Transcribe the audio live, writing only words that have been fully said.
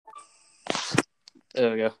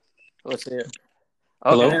There we go. Let's see it. Okay,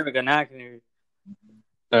 Hello? there we go. Now I can hear you.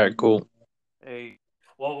 All right, cool. Hey,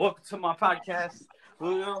 well, welcome to my podcast,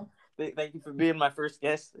 Julio. Thank you for being my first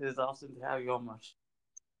guest. It is awesome to have you on my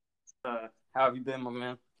show. How have you been, my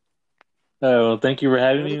man? Well, thank you for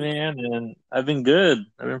having me, man. And I've been good.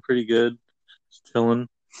 I've been pretty good. Just chilling.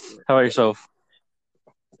 How about yourself?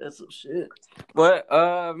 That's some shit. But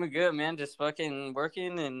I've been good, man. Just fucking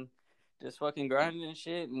working and just fucking grinding and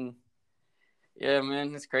shit. And yeah,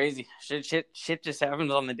 man, it's crazy. Shit just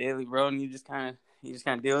happens on the daily, bro. And you just kind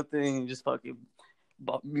of deal with it, and you just fucking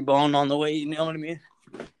be blown on the way. You know what I mean?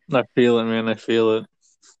 I feel it, man. I feel it.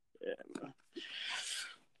 Yeah.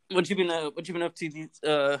 What you been up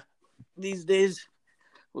to these days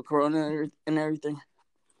with Corona and everything?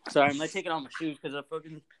 Sorry, I'm like taking off my shoes because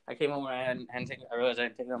I came home and I realized I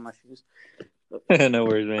hadn't taken off my shoes. No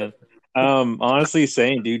worries, man. Honestly,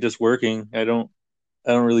 same, dude. Just working. I don't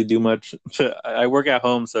really do much. I work at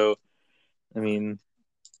home, so I mean,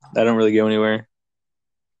 I don't really go anywhere.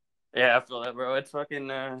 Yeah, I feel that, bro. It's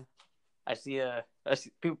fucking. I see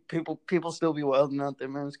people still be wilding out there,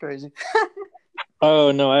 man. It's crazy.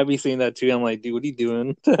 Oh no, I'd be seeing that too. I'm like, dude, what are you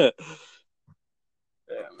doing? Yeah,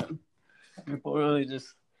 man. People really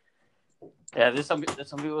just. Yeah, there's some people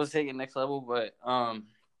that take it next level, but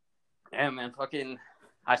yeah, man, fucking.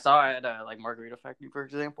 I saw at like Margarita Factory, for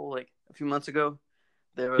example, like a few months ago,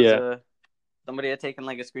 there was Yeah. a somebody had taken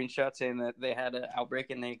like a screenshot saying that they had an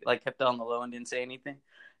outbreak and they like kept it on the low and didn't say anything.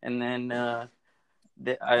 And then I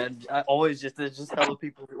always just there's just hella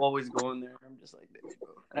people who always go in there. I'm just like, damn,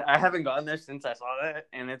 bro. I haven't gone there since I saw that,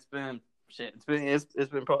 and it's been shit.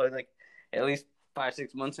 It's been probably like at least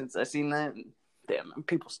 5-6 months since I seen that. And damn, man,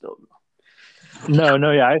 people still go. No,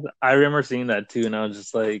 no, yeah. I remember seeing that too, and I was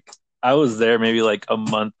just like, I was there maybe like a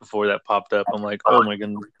month before that popped up. I'm like, oh my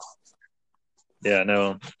goodness. Yeah,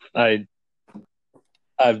 no. I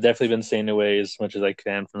I've definitely been staying away as much as I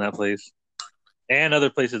can from that place and other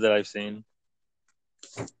places that I've seen.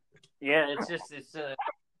 Yeah, it's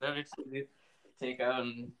better to take out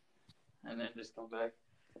and then just come back.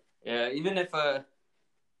 Yeah, even if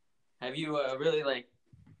have you really like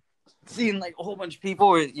seen like a whole bunch of people?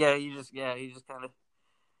 Or, you just kind of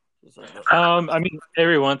just like I mean,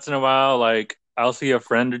 every once in a while, like I'll see a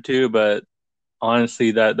friend or two, but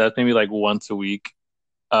honestly, that's maybe like once a week.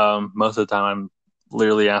 Most of the time, I'm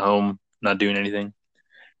literally at home, not doing anything.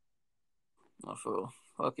 I feel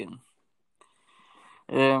fucking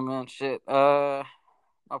yeah, man. Shit. My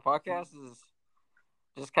podcast is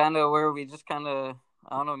just kind of where we just kind of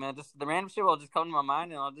I don't know, man. Just the random shit will just come to my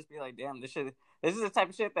mind, and I'll just be like, damn, this shit. This is the type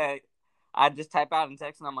of shit that I just type out in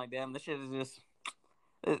text, and I'm like, damn, this shit is just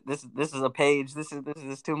this is a page. This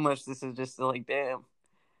is too much. This is just like, damn.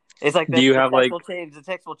 It's like Do you the have text like, will change. The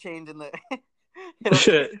text will change in the. do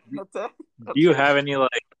It'll you change. have any like,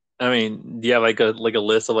 I mean, do you have like a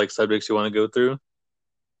list of like subjects you want to go through,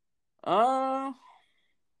 Uh,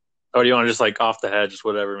 or do you want to just like off the head, just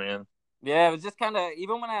whatever, man? yeah. It was just kind of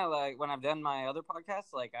even when I've done my other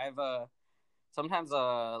podcasts, like I've sometimes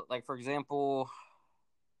like for example,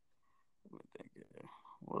 let me think,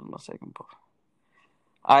 what was my second part?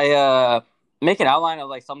 I make an outline of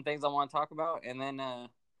like some things I want to talk about, and then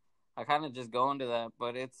I kind of just go into that.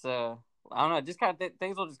 But it's I don't know, just kind of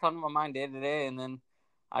things will just come to my mind day to day, and then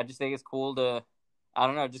I just think it's cool to I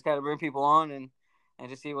don't know, just kind of bring people on and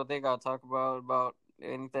just see what they got to talk about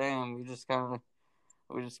anything. And we just kind of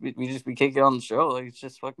we just be kicking on the show like it's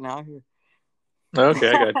just fucking out here. Okay,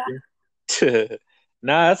 I got you.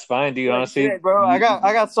 Nah, that's fine, dude. Like Honestly, shit, bro. I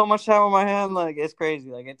got so much time on my hand, like it's crazy.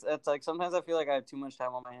 Like it's like sometimes I feel like I have too much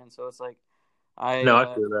time on my hand, so it's like I no,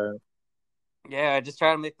 I feel that. yeah, I just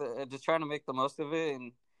try to trying to make the most of it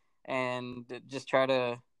and just try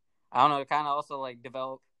to I don't know, kind of also like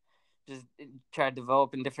just try to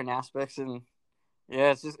develop in different aspects and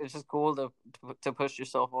yeah, it's just cool to push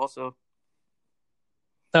yourself also.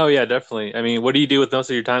 Oh yeah, definitely. I mean, what do you do with most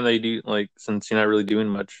of your time that you do, like, since you're not really doing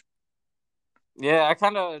much? Yeah, I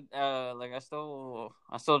kind of like I still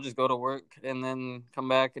just go to work and then come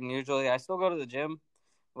back and usually I still go to the gym,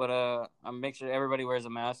 but I make sure everybody wears a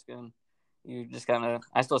mask and you just kind of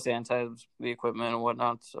I still sanitize the equipment and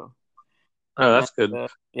whatnot. So Oh, and that's good.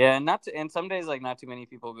 yeah, and some days like not too many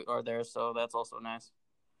people are there, so that's also nice.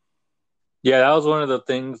 Yeah, that was one of the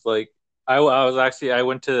things. Like, I was actually I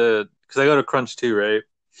went to because I go to Crunch too, right?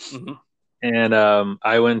 Hmm. And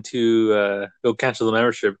I went to go cancel the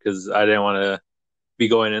membership because I didn't want to be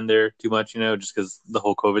going in there too much, just because the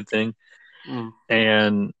whole COVID thing. Mm.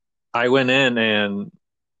 And I went in, and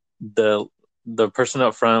the the person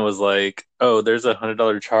up front was like, "Oh, there's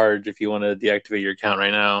 $100 charge if you want to deactivate your account right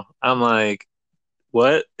now." I'm like,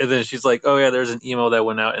 what? And then she's like, oh yeah, there's an email that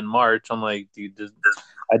went out in March. I'm like, dude,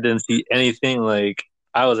 I didn't see anything. Like,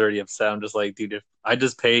 I was already upset. I'm just like, dude, if I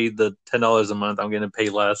just paid the $10 a month, I'm gonna pay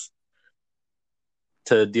less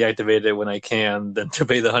to deactivate it when I can than to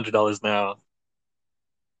pay the $100 now.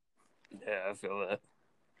 Yeah, I feel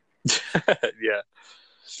that. Yeah.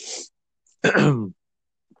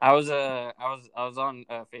 I was on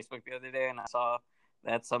Facebook the other day and I saw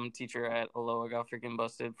that some teacher at Aloha got freaking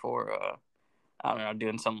busted for I don't know,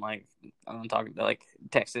 doing some like I don't know, talking to like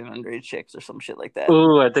texting underage chicks or some shit like that.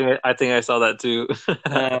 Ooh, I think I saw that too.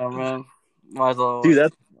 Yeah, man. Might as well Dude,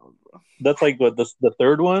 like that's like what the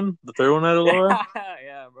third one out of yeah, Laura.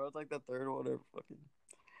 yeah, bro. It's like the third one ever fucking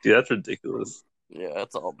Dude, that's ridiculous. yeah,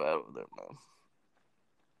 it's all bad with it,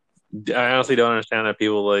 man. I honestly don't understand how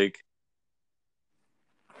people like.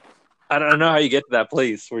 I don't know how you get to that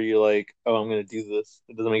place where you're like, oh, I'm gonna do this.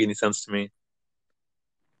 It doesn't make any sense to me.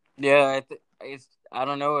 Yeah, I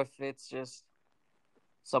don't know if it's just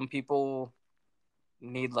some people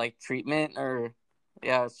need like treatment or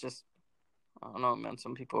yeah, it's just I don't know, man.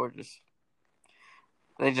 Some people are just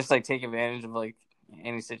they just like take advantage of like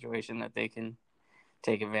any situation that they can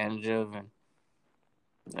take advantage of, and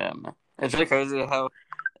yeah, man, it's really crazy how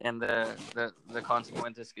and the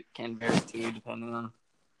consequences can vary too depending on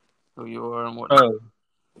who you are and whatnot. Oh,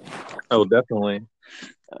 oh, definitely.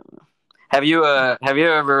 Have you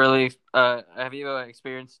ever really have you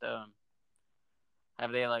experienced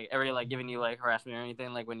have they like ever like given you like harassment or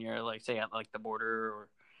anything like when you're like say at like the border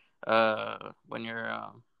or when you're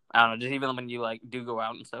I don't know just even when you like do go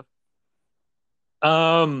out and stuff.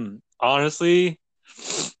 Honestly,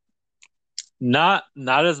 not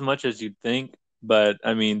as much as you'd think, but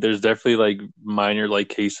I mean, there's definitely like minor like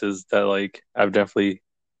cases that like I've definitely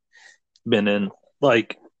been in.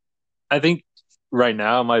 Like, I think right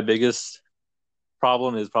now my biggest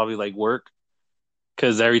problem is probably like work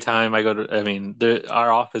because every time I go to, I mean,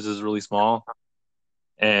 our office is really small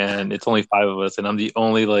and it's only five of us, and I'm the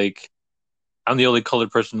only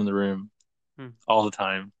colored person in the room Hmm. all the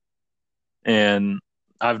time, and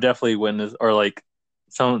I've definitely witnessed or like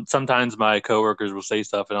sometimes my coworkers will say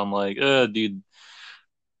stuff, and I'm like, dude,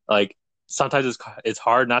 like sometimes it's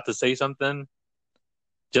hard not to say something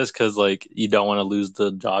just because like you don't want to lose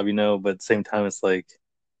the job, but at the same time it's like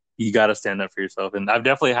you got to stand up for yourself, and I've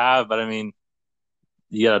definitely have, but I mean,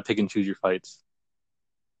 you got to pick and choose your fights.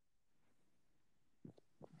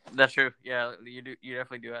 That's true. Yeah, you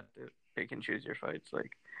definitely do have to pick and choose your fights.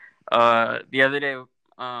 Like the other day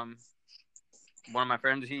one of my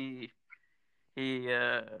friends he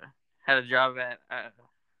had a job at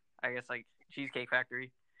I guess like Cheesecake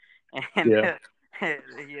Factory and Yeah.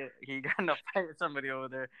 he got in a fight with somebody over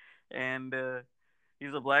there and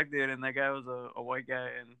he's a black dude and that guy was a white guy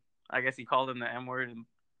and I guess he called him the M word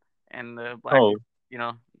and the black dude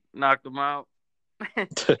Oh. knocked him out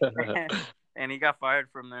and he got fired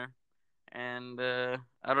from there and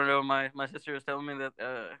I don't know my sister was telling me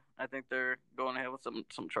that I think they're going ahead with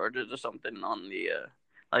some charges or something on the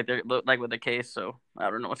like they're like with the case so I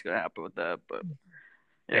don't know what's gonna happen with that but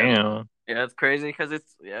yeah Damn. yeah it's crazy because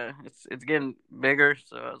it's yeah it's getting bigger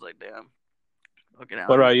so I was like damn looking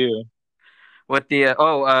What out here about you? with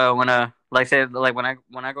the when like say like when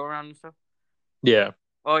I go around and stuff. Yeah.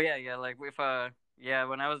 Oh yeah, yeah. Like if yeah,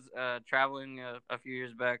 when I was traveling a few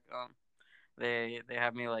years back, they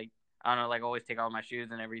have me like I don't know, like always take all my shoes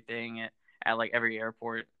and everything at like every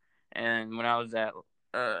airport. And when I was at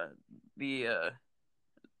uh the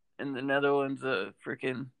in the Netherlands,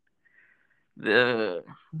 freaking the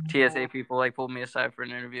TSA people like pulled me aside for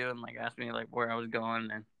an interview and like asked me like where I was going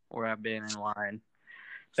and where I've been and why. And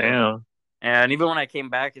so Damn. and even when I came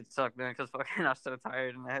back, it sucked, man, because fucking I was so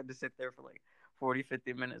tired and I had to sit there for like 40,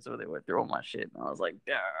 50 minutes where they went through all my shit. And I was like,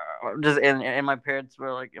 just, and my parents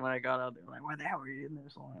were like, when I got out, they were like, why the hell were you in there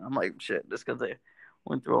so long? I'm like, shit, just because they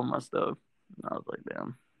went through all my stuff. And I was like,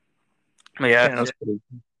 damn. But yeah, Damn, that's pretty.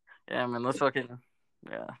 yeah, man, let's fucking,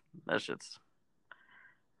 yeah, that shit's,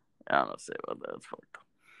 I don't know what to say about that. It's fucked.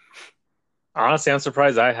 Honestly, I'm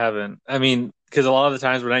surprised I haven't. I mean, because a lot of the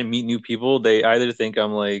times when I meet new people, they either think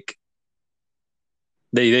I'm like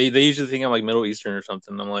they usually think I'm like Middle Eastern or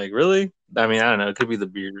something. I'm like, really? I mean, I don't know. It could be the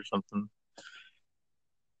beard or something.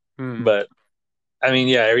 Hmm. But I mean,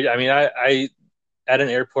 yeah. I mean, I at an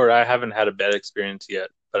airport, I haven't had a bad experience yet.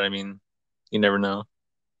 But I mean, you never know.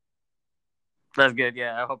 That's good.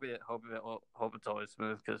 Yeah, I hope it's always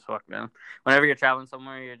smooth. Cause fuck, man, whenever you're traveling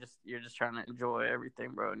somewhere, you're just trying to enjoy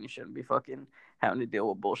everything, bro, and you shouldn't be fucking having to deal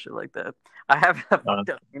with bullshit like that. I have a Uh, fucked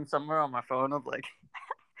up meme somewhere on my phone of like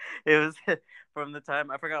it was from the time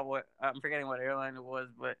I forgot what I'm forgetting what airline it was,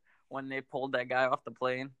 but when they pulled that guy off the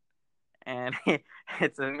plane and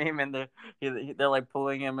it's a meme, and they're like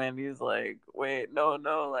pulling him, and he's like, "Wait, no,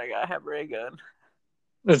 no, like I have ray gun."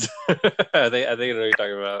 I think I know what you're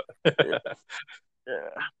talking Yeah, about.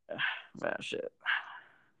 yeah, man, shit.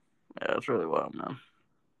 Yeah, it's really wild, man.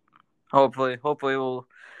 Hopefully,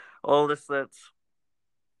 all this that's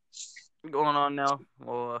going on now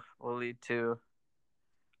will lead to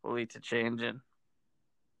change, and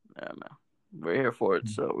yeah, man, we're here for it,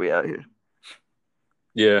 so we out here.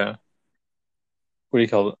 Yeah. What do you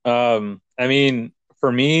call it? I mean,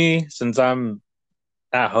 for me, since I'm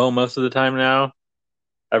at home most of the time now,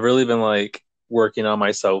 I've really been like working on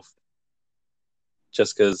myself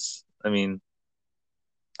just because, I mean,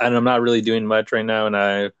 and I'm not really doing much right now, and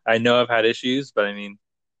I know I've had issues, but I mean,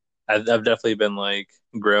 I've definitely been like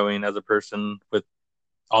growing as a person with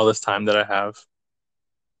all this time that I have.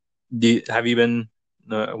 Have you been?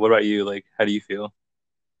 What about you? Like, how do you feel?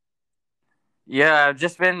 Yeah, I've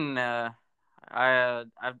just been. I've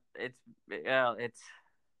it's yeah, it's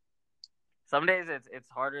some days it's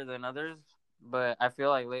harder than others, but I feel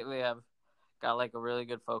like lately I've got like a really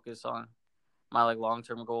good focus on my like long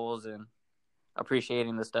term goals and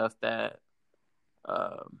appreciating the stuff that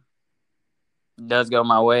um, does go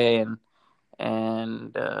my way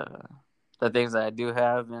and the things that I do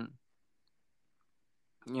have, and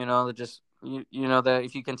just you know that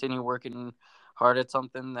if you continue working hard at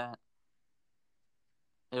something, that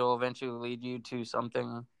it'll eventually lead you to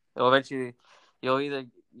something. It'll eventually you'll either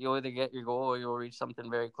you'll either get your goal or you'll reach something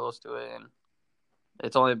very close to it, and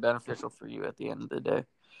it's only beneficial for you at the end of the day.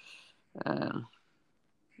 And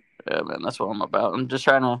yeah, man, that's what I'm about. I just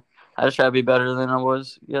try to be better than I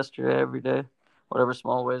was yesterday every day, whatever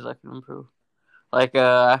small ways I can improve. Like when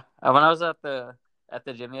I was at the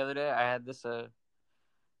gym the other day, I had this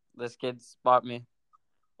kid spot me,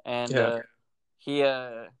 and Yeah. he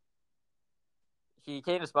he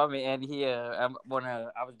came to spot me, and when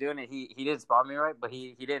I was doing it, he didn't spot me right, but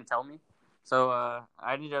he didn't tell me, so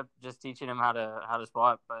I ended up just teaching him how to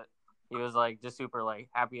spot, but he was like just super like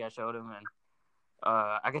happy I showed him, and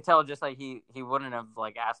I could tell just like he wouldn't have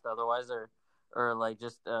like asked otherwise, or like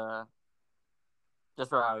just for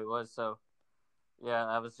how he was, so yeah,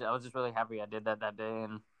 I was just really happy I did that day,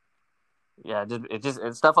 and yeah,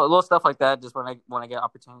 it's stuff little stuff like that. Just when I get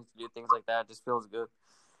opportunities to do things like that, it just feels good,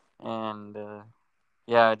 and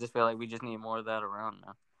yeah, I just feel like we just need more of that around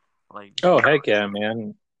now. Like just Oh, people. heck yeah,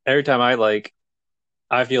 man. Every time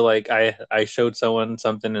I feel like I showed someone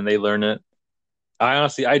something and they learn it. I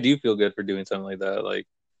honestly, I do feel good for doing something like that. Like,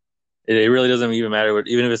 it really doesn't even matter what,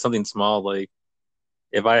 even if it's something small. Like,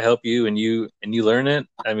 if I help you and you learn it,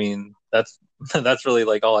 I mean, that's that's really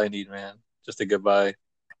like all I need, man. Just a goodbye.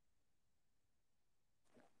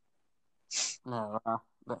 No,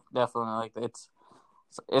 definitely like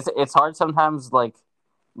it's hard sometimes, like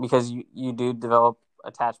because you do develop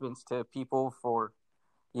attachments to people for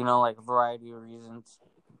like a variety of reasons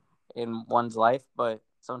in one's life, but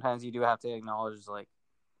sometimes you do have to acknowledge like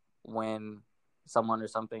when someone or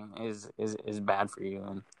something is bad for you,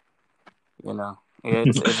 and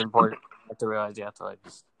it's important to realize you have to like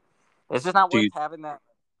it's just not worth Dude, having that.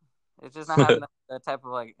 It's just not having that type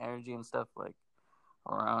of like energy and stuff like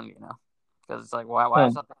around, because it's like why is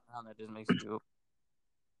um, something around that just makes you.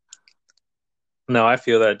 no, I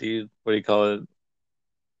feel that, dude. What do you call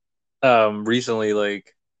it? Recently,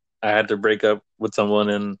 like, I had to break up with someone,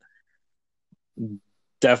 and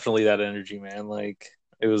definitely that energy, man. Like,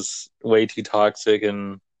 it was way too toxic,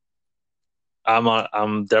 and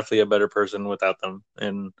I'm definitely a better person without them.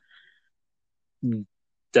 And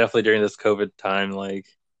definitely during this COVID time, like,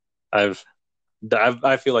 I've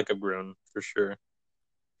I feel like I've grown for sure.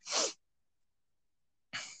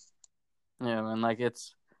 Yeah, man, like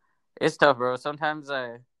it's tough, bro. Sometimes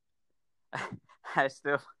I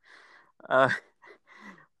still uh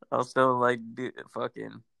I'll still like do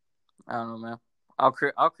fucking I don't know, man. I'll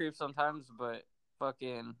creep sometimes, but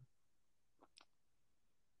fucking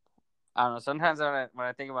I don't know. Sometimes when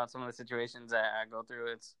I think about some of the situations that I go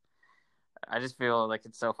through, I just feel like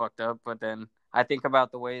it's so fucked up. But then I think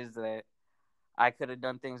about the ways that I could have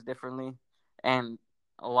done things differently, and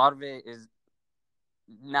a lot of it is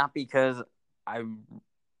not because I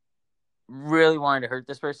really wanted to hurt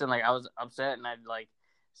this person. Like I was upset and I like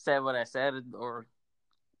said what I said, or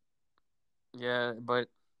yeah, but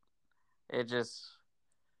it just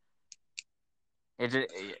it just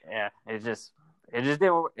yeah it just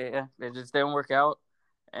didn't work out,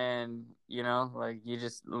 and like you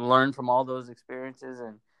just learn from all those experiences,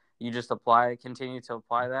 and you just continue to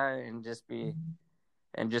apply that,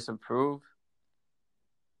 and just improve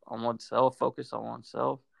on oneself, focus on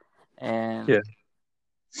oneself, and Yeah.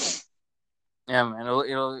 Yeah, man.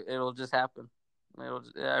 It'll just happen.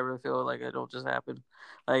 I really feel like it'll just happen.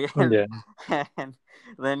 Like, Yeah. and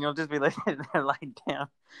then you'll just be like, like, damn,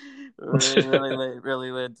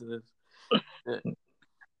 really led to this. Yeah.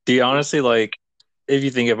 Do you honestly like if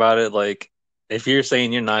you think about it, like if you're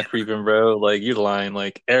saying you're not creeping, bro, like you're lying.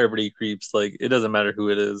 Like everybody creeps. Like it doesn't matter who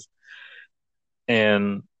it is.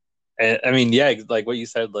 And, and I mean, yeah, like what you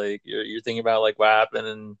said, like you're thinking about like what happened,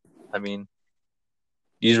 and I mean,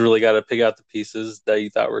 you just really got to pick out the pieces that you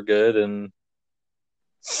thought were good and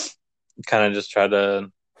kind of just try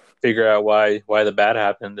to figure out why the bad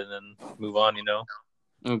happened and then move on. You know?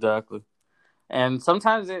 Exactly. And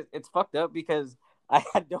sometimes it's fucked up because I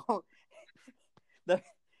don't. The,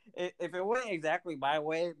 if it went exactly my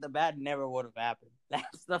way, the bad never would have happened.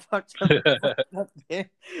 That's the fucked up thing.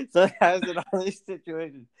 Sometimes in all these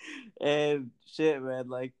situations, and shit, man,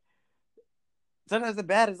 like sometimes the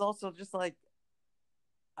bad is also just like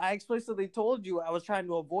I explicitly told you I was trying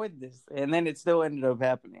to avoid this, and then it still ended up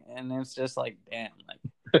happening, and it's just like, damn, like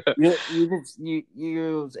and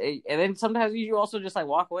then sometimes you also just like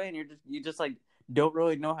walk away, and you just like don't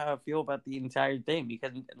really know how to feel about the entire thing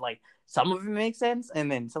because like some of it makes sense,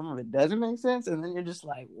 and then some of it doesn't make sense, and then you're just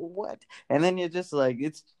like, what? And then you're just like,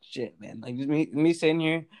 it's shit, man. Like just me sitting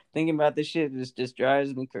here thinking about this shit just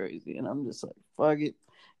drives me crazy, and I'm just like, fuck it,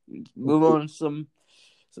 move on to some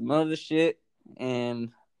other shit, and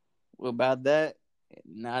about that,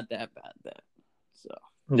 not that bad. That so.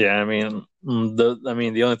 Yeah, I mean,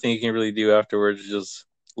 the only thing you can really do afterwards is just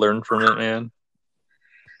learn from it, man,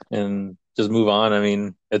 and just move on. I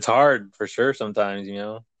mean, it's hard for sure sometimes, you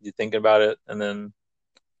know. You think about it and then,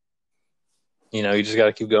 you know, you just got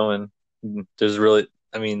to keep going. There's really,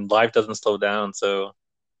 I mean, life doesn't slow down, so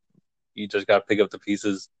you just got to pick up the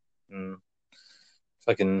pieces and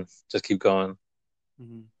fucking just keep going.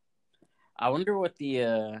 Mm-hmm. I wonder what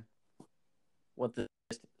the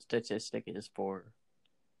statistic is for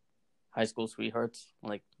high school sweethearts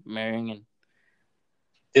like marrying and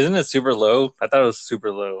Isn't it super low? I thought it was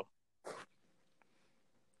super low.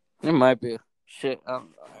 it might be shit. I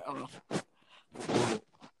don't know.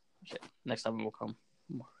 Shit. Next time will come.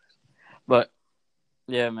 But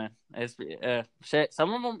yeah, man, it's shit.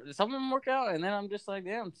 Some of them work out, and then I'm just like,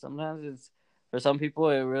 damn. Sometimes it's for some people,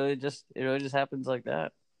 it really just happens like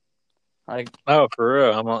that. Like, Oh, for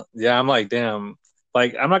real? Yeah, I'm like, damn.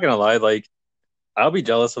 Like, I'm not gonna lie. Like, I'll be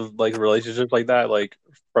jealous of like relationships like that, like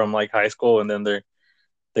from like high school, and then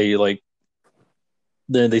they like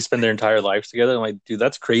then they spend their entire lives together. I'm like, dude,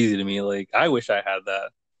 that's crazy to me. Like, I wish I had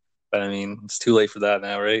that, but I mean, it's too late for that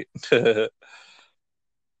now, right? yeah,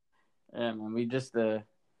 man, we just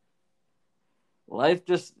life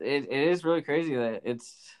just it is really crazy that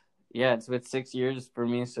it's been 6 years for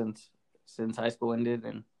me since high school ended,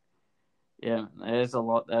 and yeah, that is a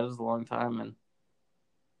lot. That is a long time, and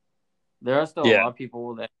there are still a Yeah, lot of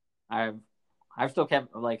people that I've I've still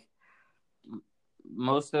kept like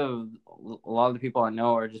most of a lot of the people I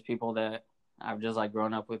know are just people that I've just like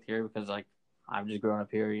grown up with here because like I've just grown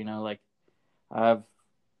up here, you know, like I've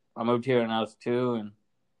I moved here when I was 2, and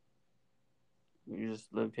we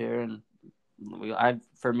just lived here, and I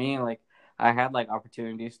for me like I had like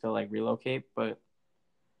opportunities to like relocate, but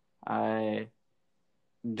I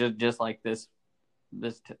just like this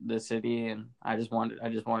city, and I just want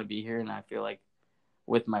to be here, and I feel like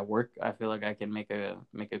with my work I feel like I can make a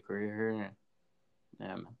career here, and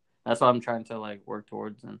yeah, man, that's what I'm trying to like work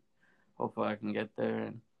towards, and hopefully I can get there,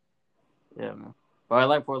 and yeah, man. But I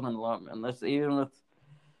like Portland a lot, man. That's even with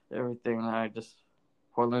everything.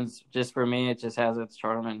 Portland's just for me. It just has its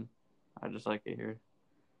charm, and I just like it here.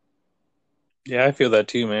 yeah, I feel that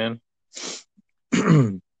too, man.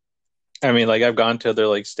 I mean, like I've gone to other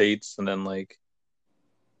like states, and then like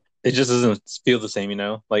it just doesn't feel the same, you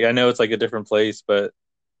know. Like I know it's like a different place, but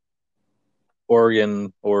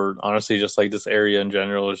Oregon, or honestly, just like this area in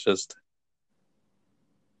general, is just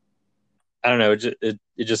I don't know.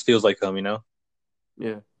 It just feels like home, you know.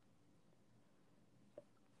 Yeah.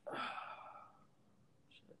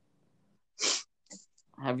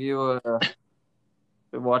 Have you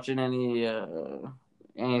been watching any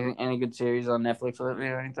good series on Netflix lately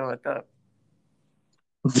or anything like that?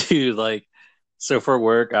 Dude, like so for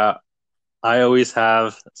work, I always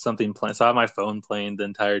have something playing. So I have my phone playing the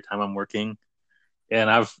entire time I'm working, and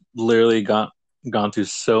I've literally gone through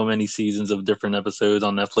so many seasons of different episodes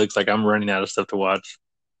on Netflix. Like I'm running out of stuff to watch.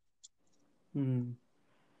 Hmm.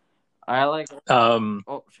 I like. Um,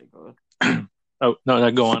 Oh shit, go ahead. oh no,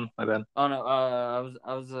 no, go on. My bad. Oh no,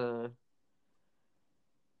 I was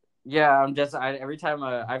yeah, every time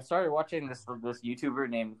I've started watching this YouTuber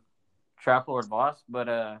named Trap Lord Boss,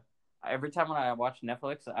 but every time when I watch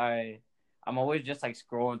Netflix, I I'm always just like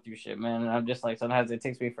scrolling through shit, man. And I'm just like sometimes it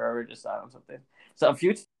takes me forever just on something. So a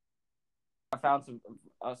few I found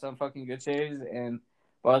some fucking good series, and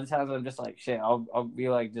but other times I'm just like shit. I'll be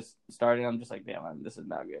like just starting. I'm just like damn, man, this is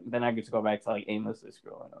not good. Then I get to go back to like aimlessly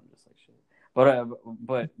scrolling. I'm just like shit. But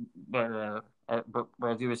but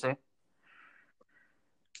as you were saying,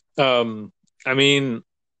 I mean,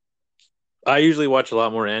 I usually watch a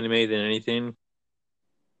lot more anime than anything,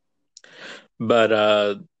 but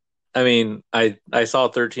I mean, I saw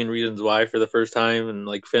 13 Reasons Why for the first time and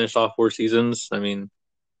like finished all 4 seasons. I mean,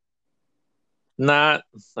 not,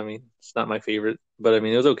 I mean, it's not my favorite, but I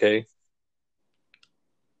mean, it was okay.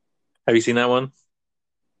 Have you seen that one?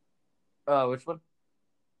 which one?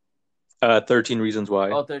 13 Reasons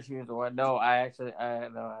Why. Oh, 13 years old. No, I actually I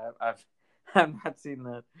no I've I've not seen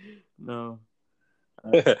that. No.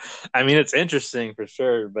 I mean, it's interesting for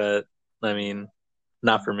sure, but I mean,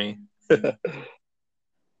 not for me.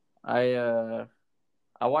 I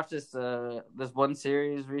I watched this one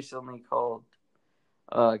series recently called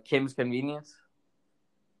Kim's Convenience.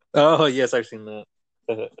 Oh, yes, I've seen that.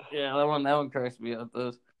 Yeah, that one cracks me up.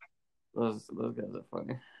 Those guys are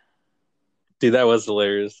funny. Dude, that was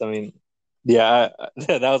hilarious. I mean, yeah,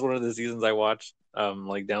 that was one of the seasons I watched,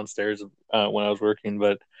 like downstairs when I was working.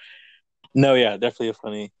 But no, yeah, definitely a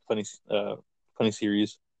funny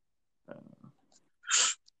series.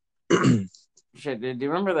 Shit, do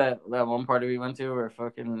you remember that one party we went to where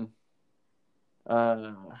fucking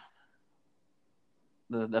uh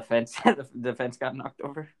the fence the fence got knocked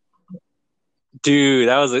over? Dude,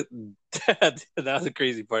 that was a that was a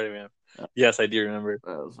crazy party, man. Yes, I do remember.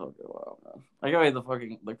 That was fucking wild, man. Like oh,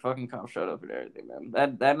 the fucking cops showed up and everything,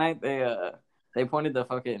 man. That night they pointed the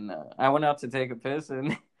fucking I went out to take a piss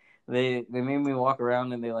and they made me walk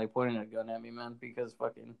around and they like pointed a gun at me, man, because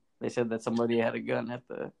fucking they said that somebody had a gun at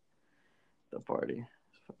the party.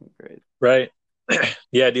 It's fucking great. Right?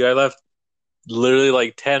 Yeah, dude, I left literally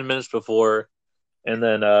like 10 minutes before, and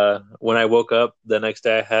then when I woke up the next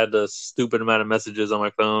day, I had a stupid amount of messages on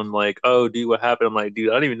my phone, like, "Oh, dude, what happened?" I'm like, "Dude,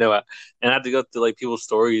 I don't even know." And I had to go through like people's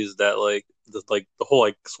stories that the whole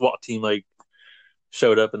like SWAT team like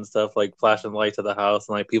showed up and stuff, like flashing lights at the house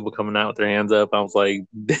and like people coming out with their hands up. I was like,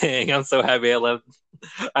 "Dang, I'm so happy I left."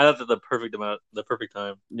 I left at the perfect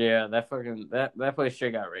time. Yeah, that fucking that place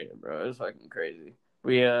sure got raided, bro. It was fucking crazy.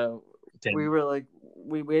 We we Damn. were like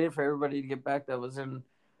we waited for everybody to get back that was in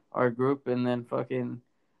our group, and then fucking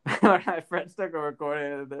my friends took a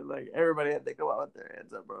recording, and then like everybody had to come out with their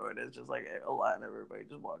hands up, bro. And it's just like a line of everybody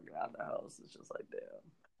just walking out the house. It's just like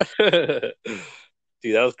damn.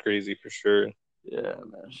 Dude, that was crazy for sure. Yeah,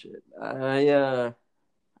 man, shit.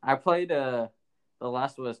 I played The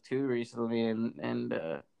Last of Us 2 recently, and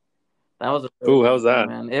that was a really Ooh, good how's game, that?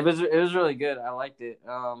 man. It was really good. I liked it.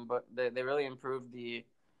 But they really improved the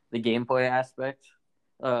gameplay aspect.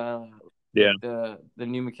 Yeah. Like the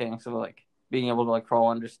new mechanics of like being able to like crawl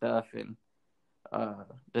under stuff and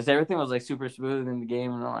just everything was like super smooth in the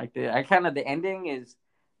game, and I liked it. I kind of the ending is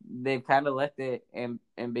they've kind of left it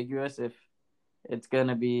ambiguous if it's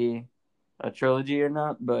gonna be a trilogy or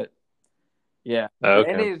not, but yeah, Oh, the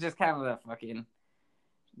okay. ending is just kind of the fucking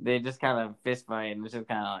they just kind of fist fight, and it's just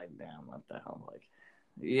kind of like, damn, what the hell? Like,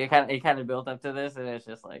 it kind of built up to this, and it's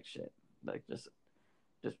just like shit, like just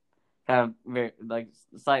kind of very like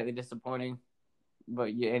slightly disappointing.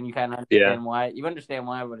 But you kind of Yeah. understand why. You understand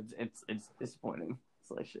why, but it's disappointing. It's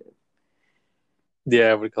like shit.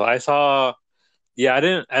 Yeah, what do you call it? I saw. Yeah, I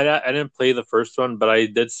didn't play the first one, but I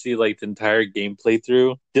did see like the entire game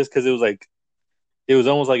playthrough just because it was like it was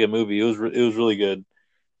almost like a movie. It was really good,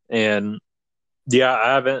 and yeah,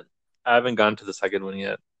 I haven't gone to the second one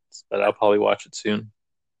yet, but I'll probably watch it soon.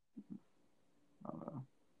 I don't know.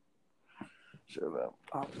 Sure about.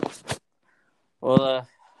 Well,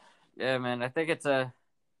 yeah, man. I think it's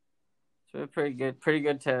been pretty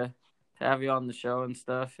good to have you on the show and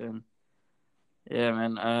stuff, and yeah,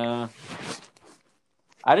 man.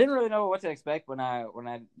 I didn't really know what to expect when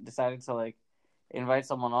I decided to like invite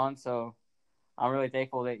someone on. So I'm really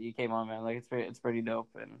thankful that you came on, man. Like it's pretty dope,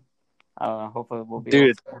 and I don't know. Hopefully we'll be able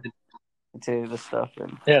Dude, to continue this stuff.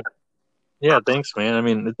 And yeah, yeah, thanks, man. I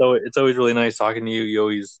mean, it's always really nice talking to you.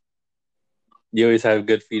 You always have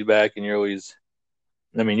good feedback, and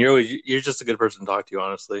I mean, you're just a good person to talk to,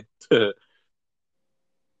 honestly.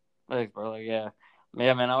 thanks, bro. Like yeah,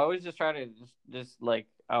 man. I always just try to just like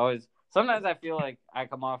I always. Sometimes I feel like I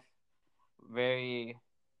come off very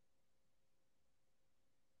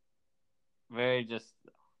very just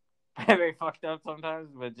very fucked up sometimes,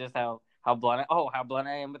 but just how blunt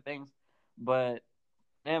I am with things. But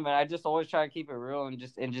yeah, man, I just always try to keep it real and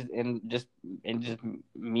just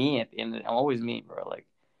me at the end. I'm always me, bro. Like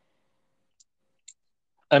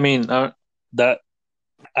I mean, that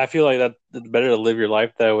I feel like that it's better to live your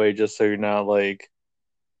life that way, just so you're not like.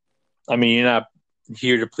 I mean, you're not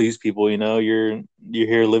here to please people. You're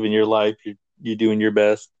here living your life. You're doing your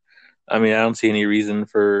best. I mean, I don't see any reason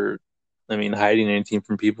for, I mean, hiding anything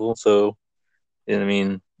from people. So, and I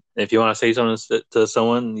mean, if you want to say something to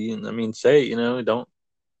someone, I mean, say it. Don't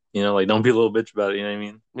like don't be a little bitch about it. You know what I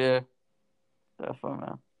mean? Yeah, definitely,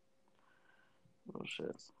 man. Oh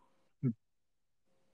shit.